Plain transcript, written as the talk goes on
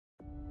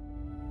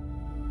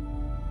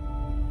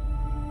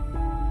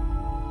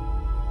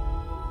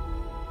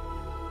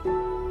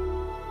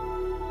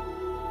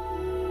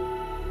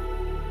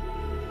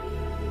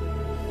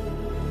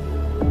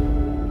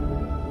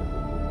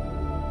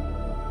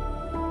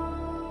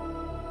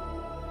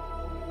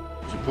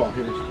So Paul,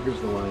 here's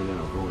the line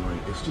now, going right.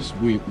 It's just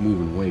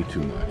moving way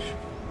too much.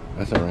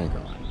 That's our anchor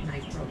line.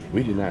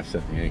 We did not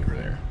set the anchor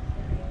there.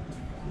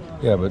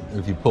 Yeah, but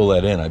if you pull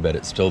that in, I bet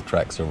it still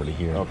tracks over to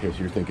here. Okay, so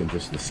you're thinking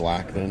just the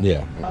slack then?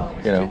 Yeah.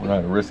 You know, we're not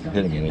at risk of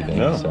hitting anything.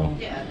 No. So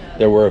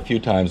there were a few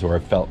times where I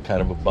felt kind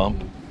of a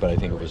bump, but I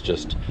think it was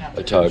just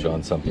a tug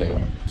on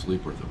something.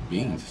 Sleeper, the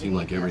beans. It seemed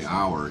like every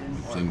hour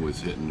the thing was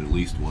hitting at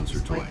least once or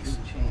twice.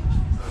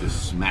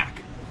 Just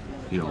smack.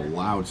 You know,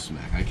 loud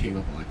smack. I came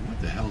up and like, what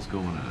the hell's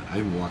going on? I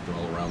even walked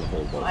all around the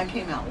whole boat. I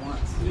came out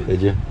once.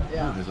 Did you?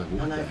 Yeah. I was like,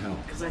 what the hell?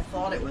 Because I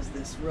thought it was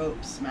this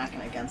rope smacking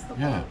against the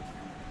boat. Yeah.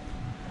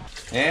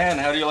 Ann,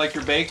 how do you like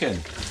your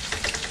bacon?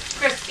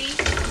 Crispy.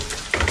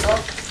 Oh.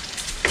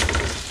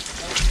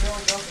 That's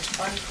really good. It's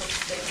fun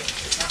cooked bacon.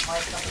 It's not my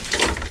cup of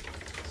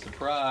tea.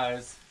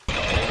 Surprise.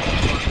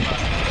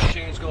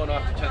 Chain's going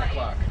off to 10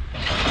 o'clock.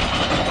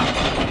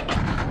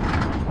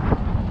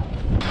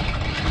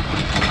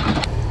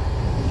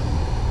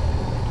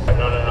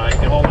 No.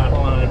 Hold on.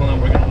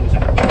 We're going to lose it.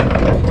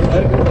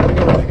 Let it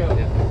go.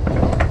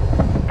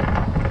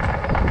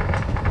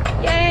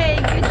 Yay,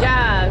 good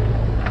job.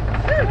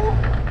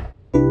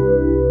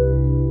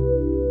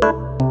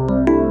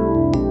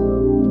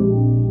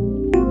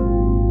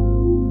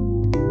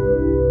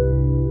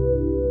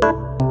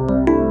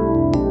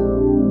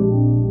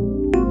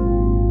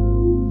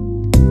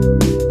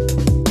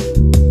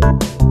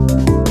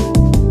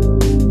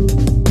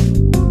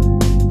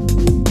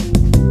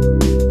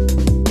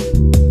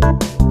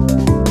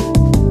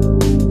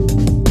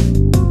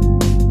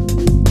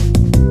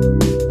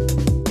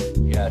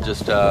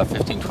 Just a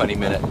 15-20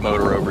 minute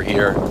motor over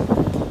here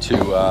to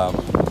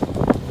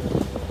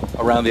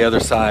around the other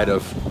side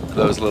of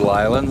those little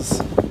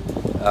islands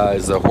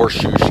is a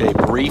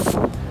horseshoe-shaped reef,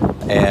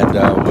 and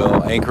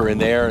we'll anchor in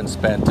there and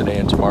spend today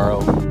and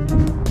tomorrow.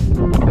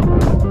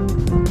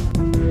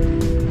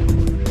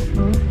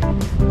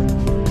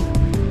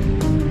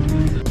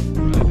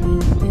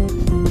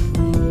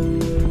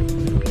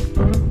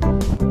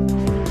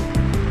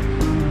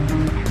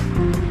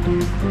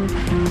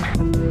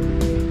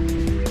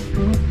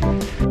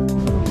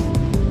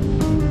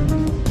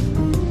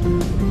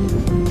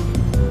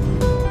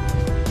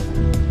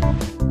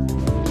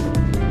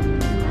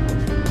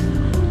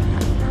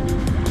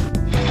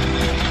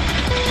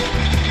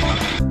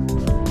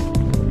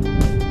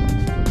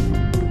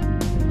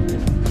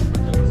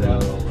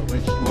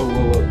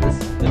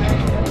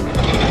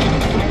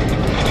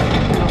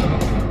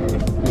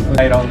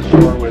 On the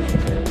shore with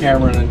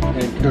Cameron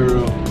and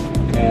crew,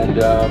 and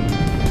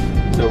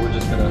so we're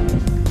just gonna.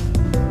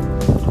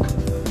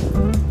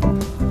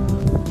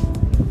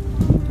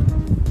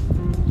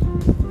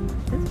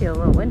 This feels a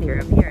little windier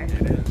up here. It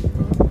is.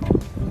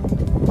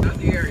 Not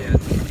the air yet.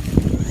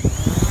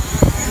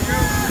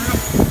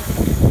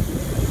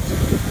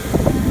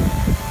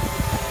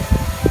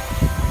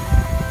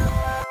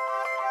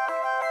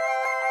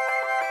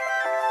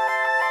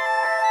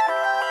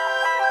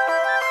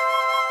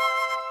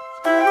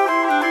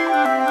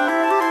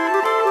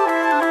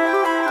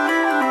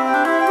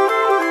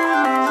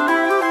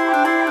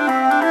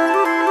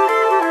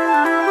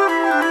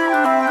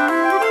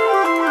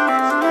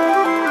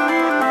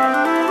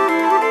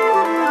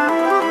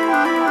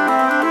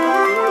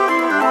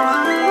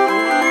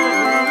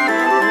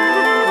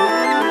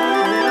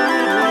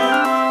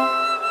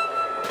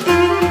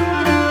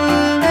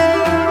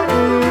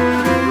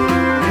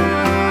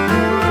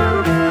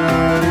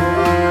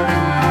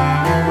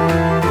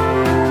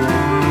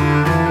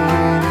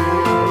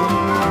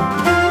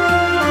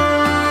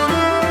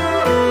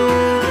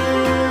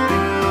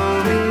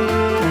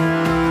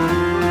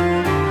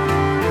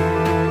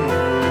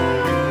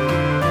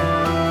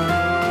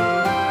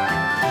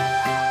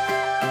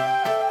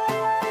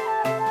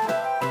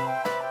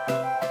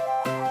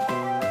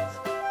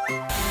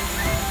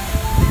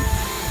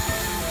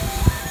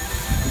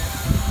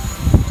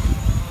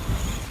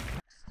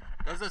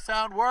 Does the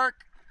sound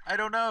work? I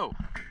don't know.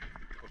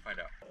 We'll find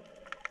out.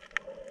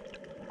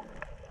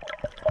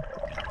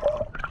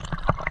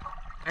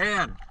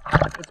 And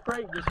it's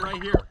great, just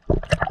right here.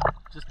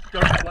 Just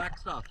dark black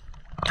stuff.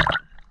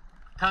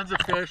 Tons of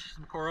fish,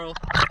 some coral.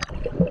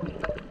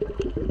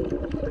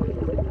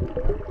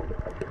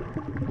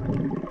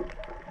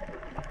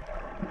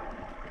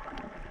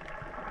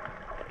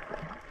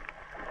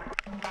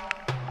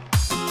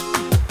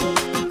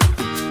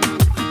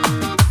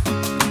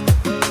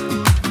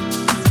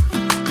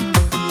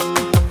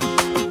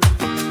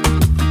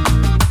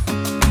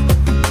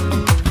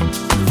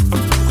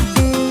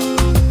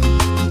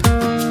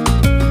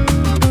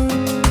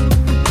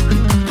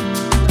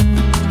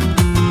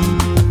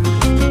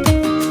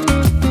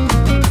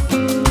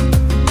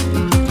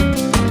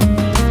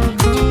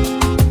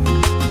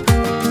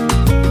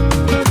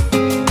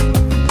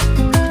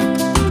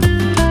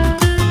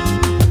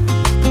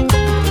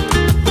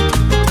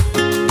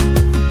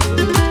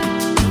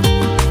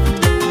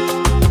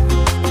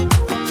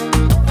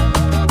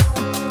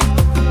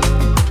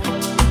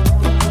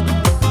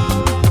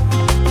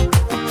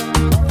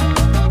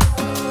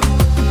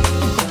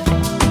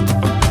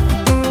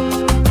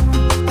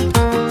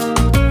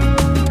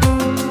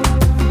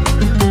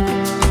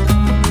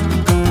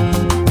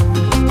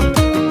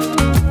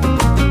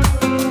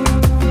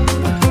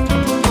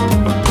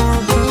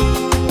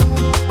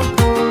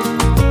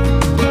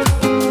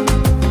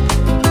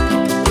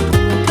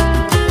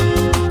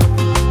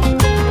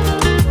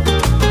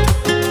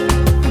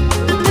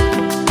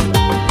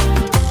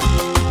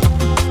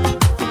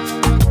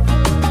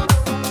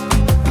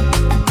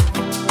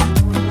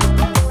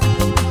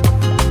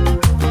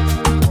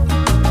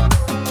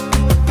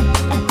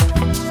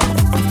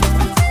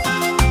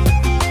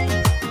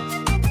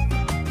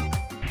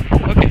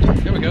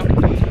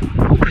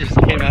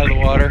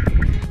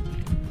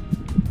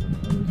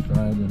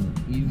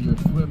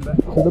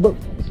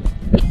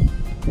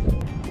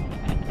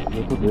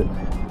 little bit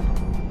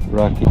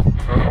rocky.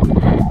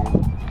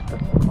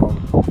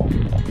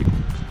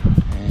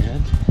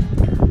 And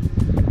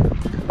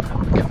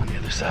come on the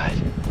other side.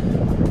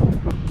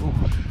 Ooh,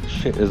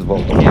 shit is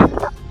volcanic.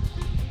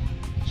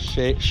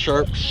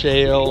 Sharp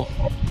shale.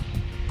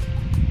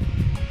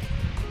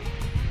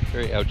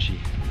 Very ouchy.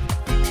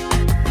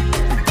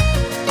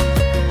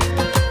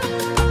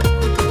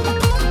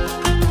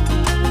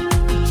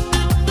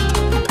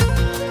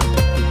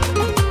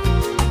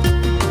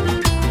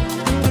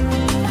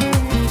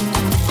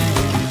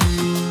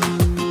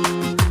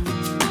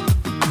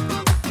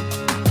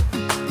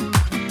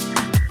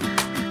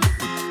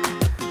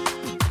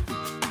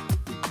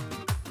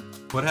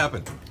 What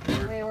happened?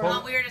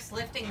 We were just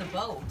lifting the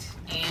boat,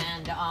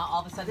 and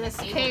all of a sudden This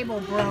the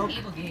cable broke.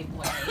 Cable gave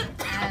way.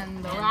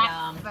 And the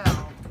rock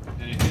fell.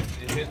 And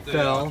it hit the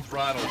Fell.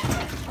 throttle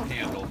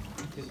handle.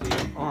 Hit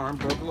the arm,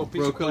 broke a little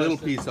piece Broke of a little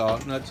plastic. piece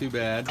off. Not too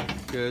bad.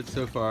 Good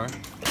so far.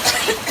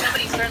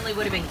 Somebody certainly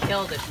would have been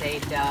killed if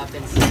they'd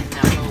been sitting in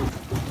that boat.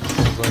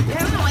 I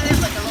don't know why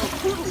there's like a little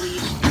poodle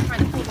lead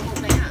trying to pull the whole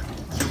thing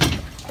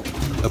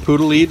up. A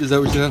poodle lead, is that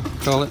what you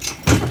call it?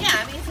 Yeah,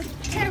 I mean, it's a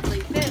terribly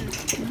thin.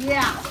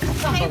 Yeah.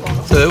 Cable.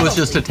 So it was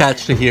just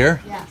attached to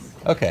here? Yes.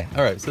 Okay,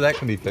 all right, so that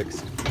can be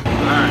fixed.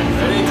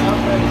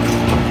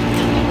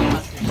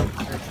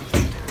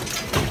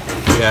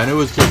 Yeah, and it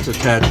was just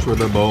attached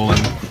with a bowline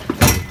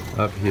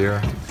up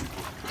here.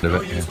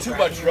 Don't use too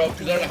much rope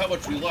because I don't know how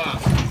much we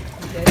lost.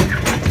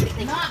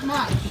 Not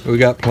much. We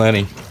got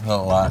plenty.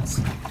 Oh, lots.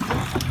 All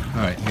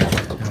right, here,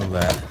 have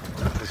that.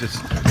 It's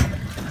just...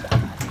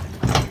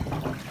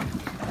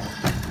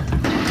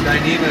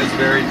 Dyneema is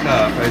very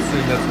tough. I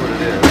assume that's what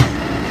it is.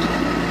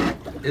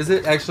 Is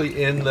it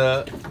actually in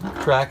the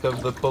track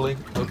of the pulley,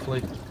 hopefully?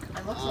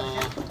 It looks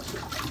like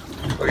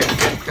it. Okay,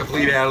 get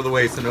complete out of the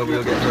way so nobody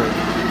will get hurt.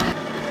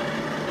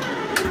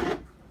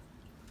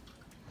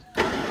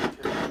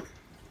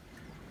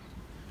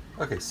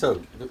 Okay,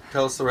 so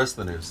tell us the rest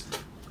of the news.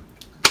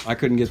 I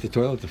couldn't get the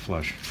toilet to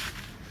flush.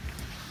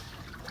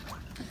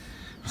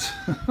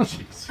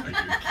 Jeez, are you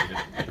kidding?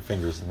 Your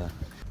fingers in there.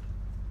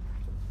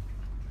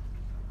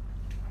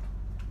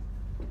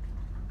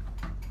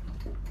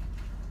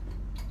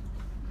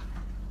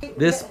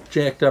 This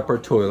jacked up our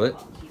toilet,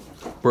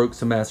 broke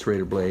some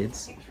macerator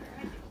blades.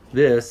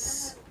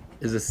 This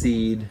is a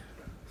seed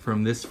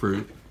from this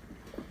fruit.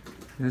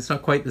 And it's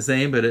not quite the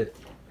same, but it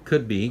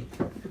could be.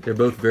 They're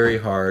both very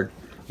hard.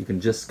 You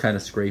can just kind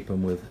of scrape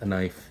them with a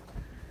knife.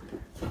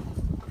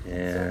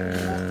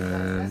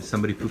 And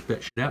somebody pooped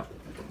that shit out.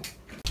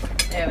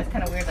 Yeah, it was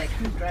kind of weird, like,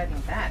 who's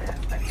driving that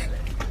aspect of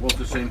it? Well, it's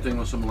the same thing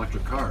with some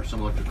electric cars. Some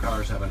electric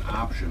cars have an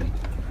option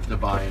to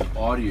buy an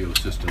audio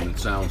system that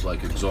sounds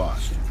like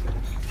exhaust.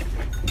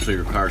 So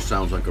your car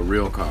sounds like a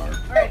real car.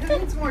 All right, who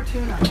needs more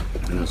tuna?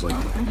 And it's like,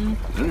 I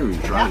didn't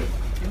even try it.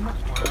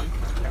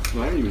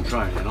 No, I didn't even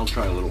try it, and I'll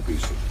try a little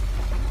piece.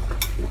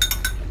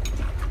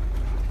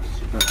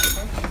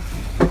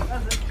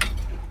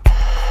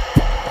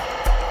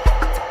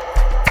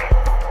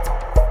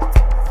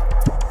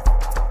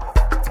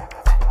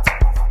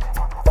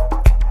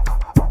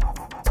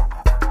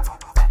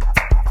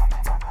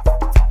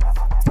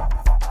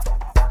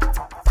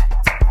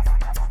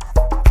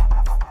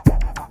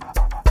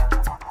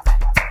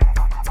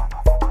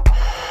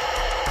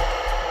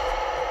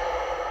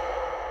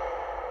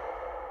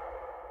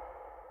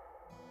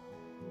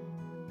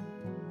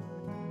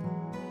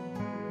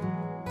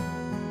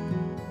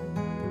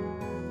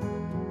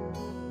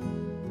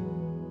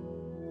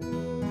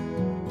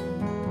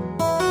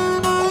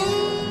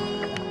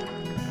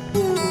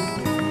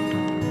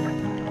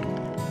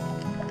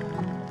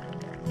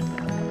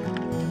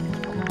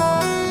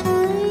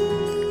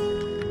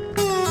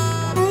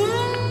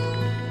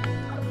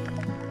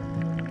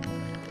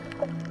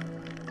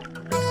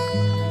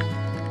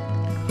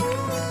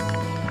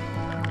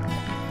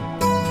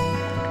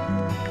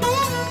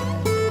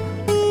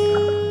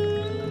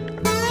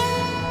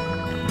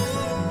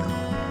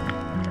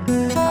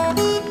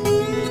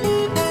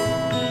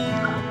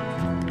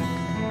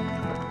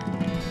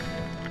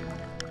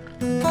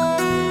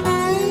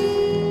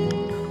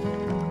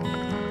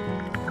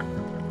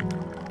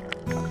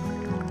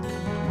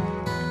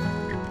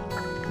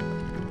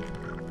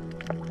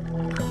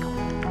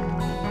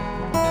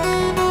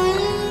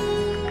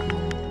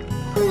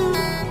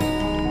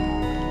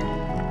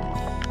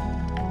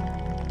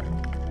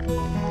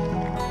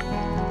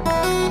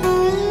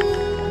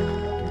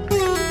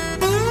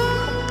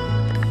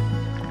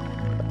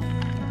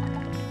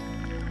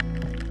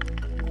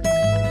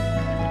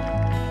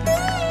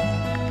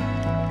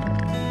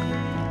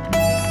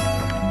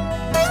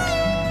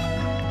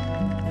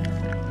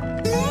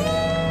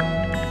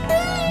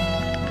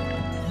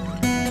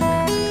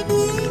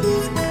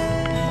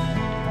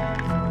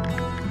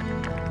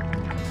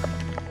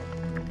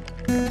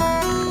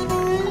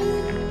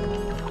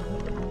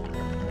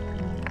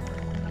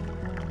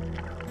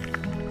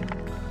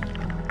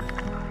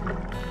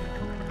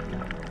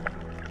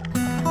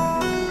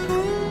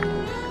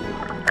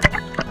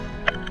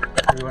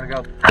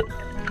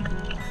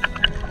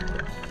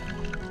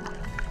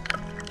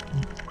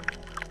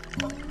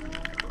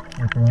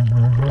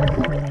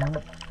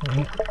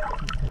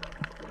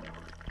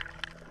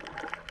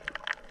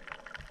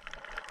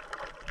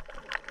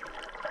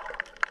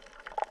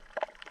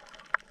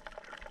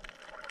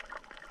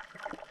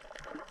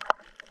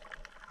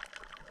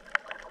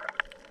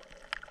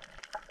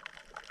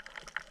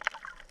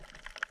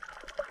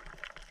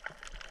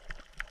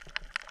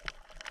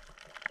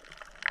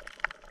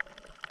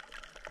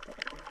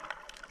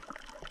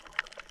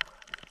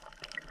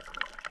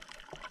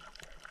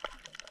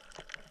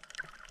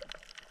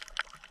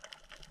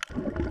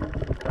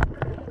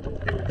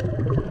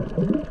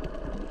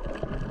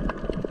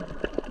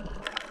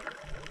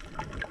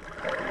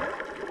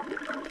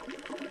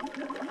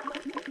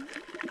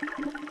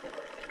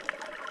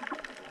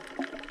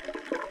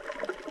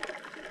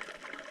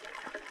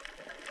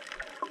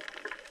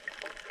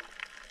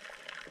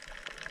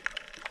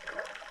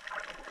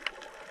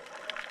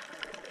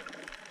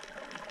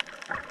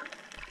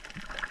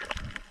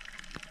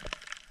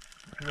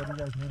 What do you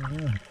guys need to do?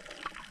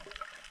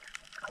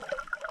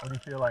 What do you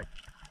feel like?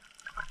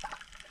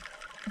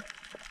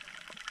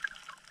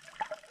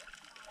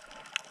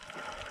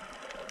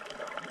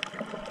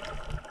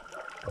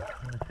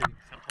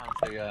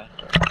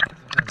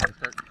 Sometimes they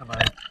start to come out. I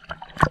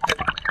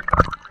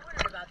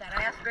wondered about that.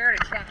 I asked Bear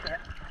to check it.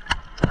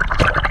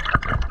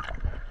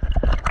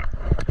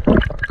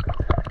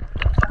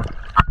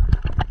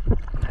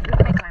 I did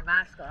take my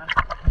mask off.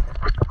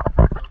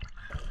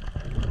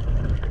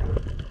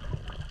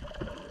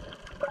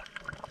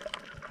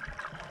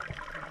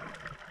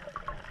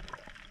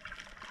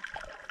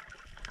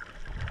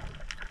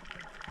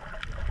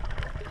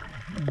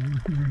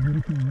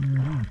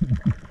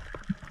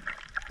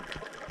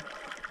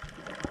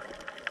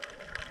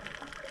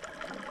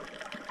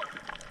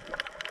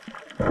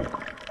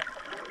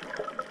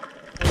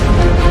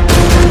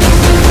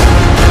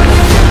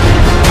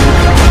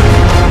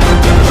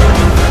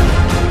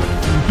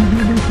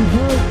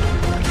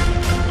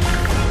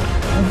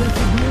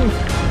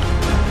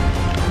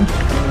 Let's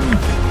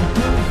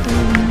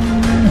go.